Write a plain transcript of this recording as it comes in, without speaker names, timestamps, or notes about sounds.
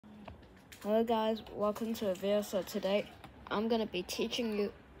Hello guys, welcome to a video. So today I'm gonna be teaching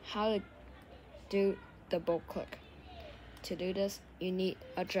you how to do the bolt click. To do this, you need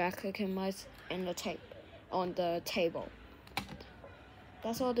a drag clicking mice and the tape on the table.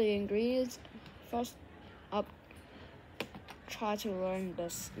 That's all the ingredients. First up, try to learn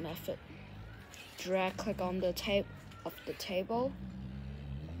this method. Drag click on the tape of the table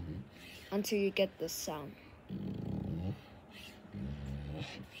until you get this sound.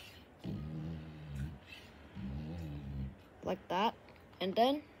 Like that, and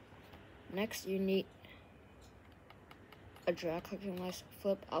then next you need a drag clicking mice,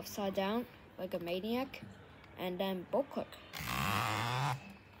 flip upside down like a maniac, and then bolt click.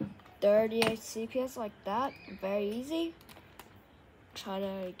 38 CPS like that, very easy. Try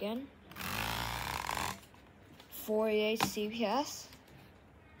that again. 48 CPS.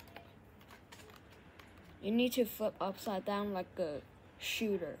 You need to flip upside down like a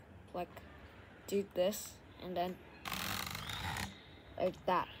shooter, like do this and then like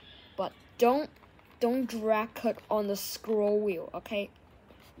that, but don't drag click on the scroll wheel, okay?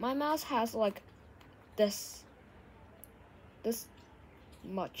 My mouse has like this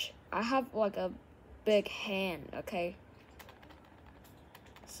much. I have like a big hand, okay?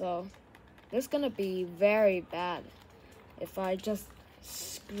 So this is gonna be very bad if I just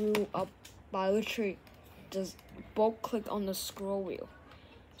screw up by literally just bolt click on the scroll wheel.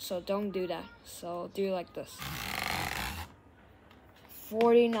 So don't do that. So do like this.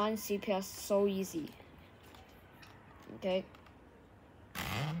 49 CPS, so easy. Okay.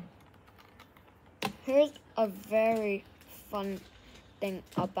 Here's a very fun thing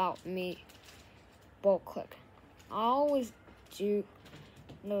about me bolt click. I always do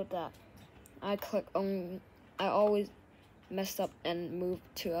know that I always mess up and move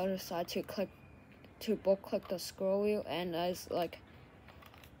to the other side to bolt click the scroll wheel, and I was like,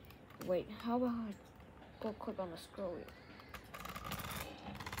 wait, how about I bolt click on the scroll wheel?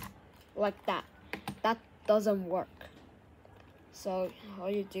 Like that. That doesn't work. So all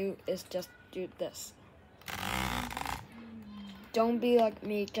you do is just do this. Don't be like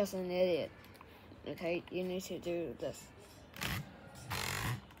me, just an idiot. Okay, you need to do this.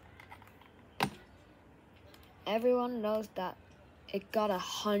 Everyone knows that it got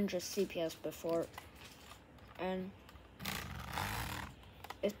 100 CPS before, and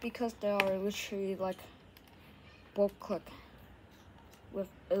it's because they are literally like bolt click with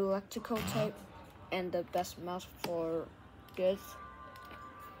electrical tape and the best mouse for goods.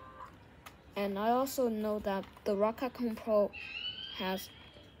 And I also know that the Raccoon Pro has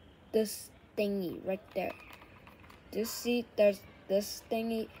this thingy right there. Do you see there's this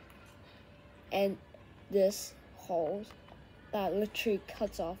thingy and this hole that literally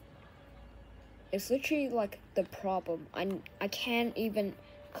cuts off? It's literally like the problem. I can't even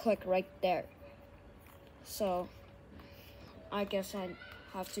click right there. So I guess I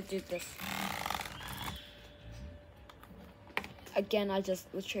have to do this. Again, I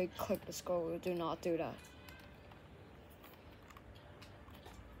just literally click the scroll wheel. Do not do that.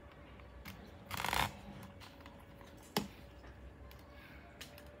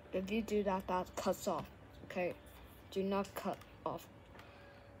 If you do that, that cuts off. Okay? Do not cut off.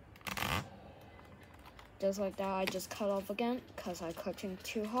 Just like that, I just cut off again because I clicked in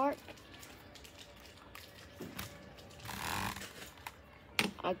too hard.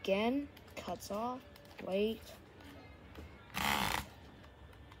 Again, cuts off. Wait.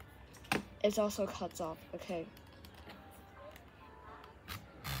 It also cuts off, okay?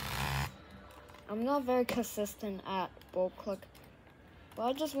 I'm not very consistent at bolt click, but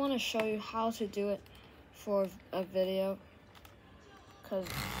I just want to show you how to do it for a video because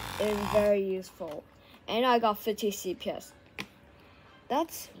it's very useful. And I got 50 CPS.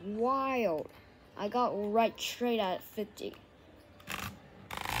 That's wild. I got right straight at 50.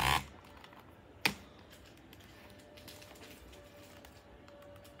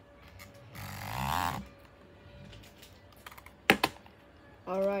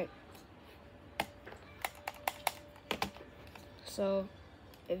 Alright. So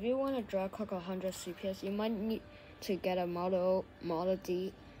if you want to drag click 100 CPS, you might need to get a Model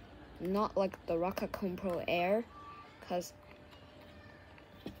D, not like the Raccoon Pro Air, because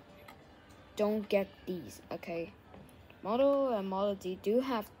don't get these, okay? Model and Model D do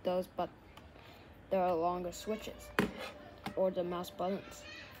have those, but there are longer switches or the mouse buttons.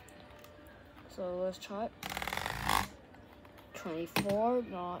 So let's try it. 24,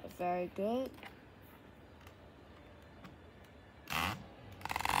 not very good.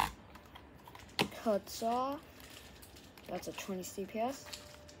 Cuts off. That's a 20 CPS.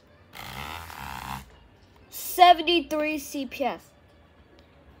 73 CPS.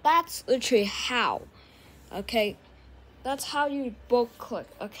 That's literally how. Okay, that's how you book click.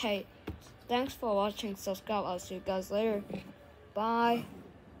 Okay, thanks for watching. Subscribe. I'll see you guys later. Bye.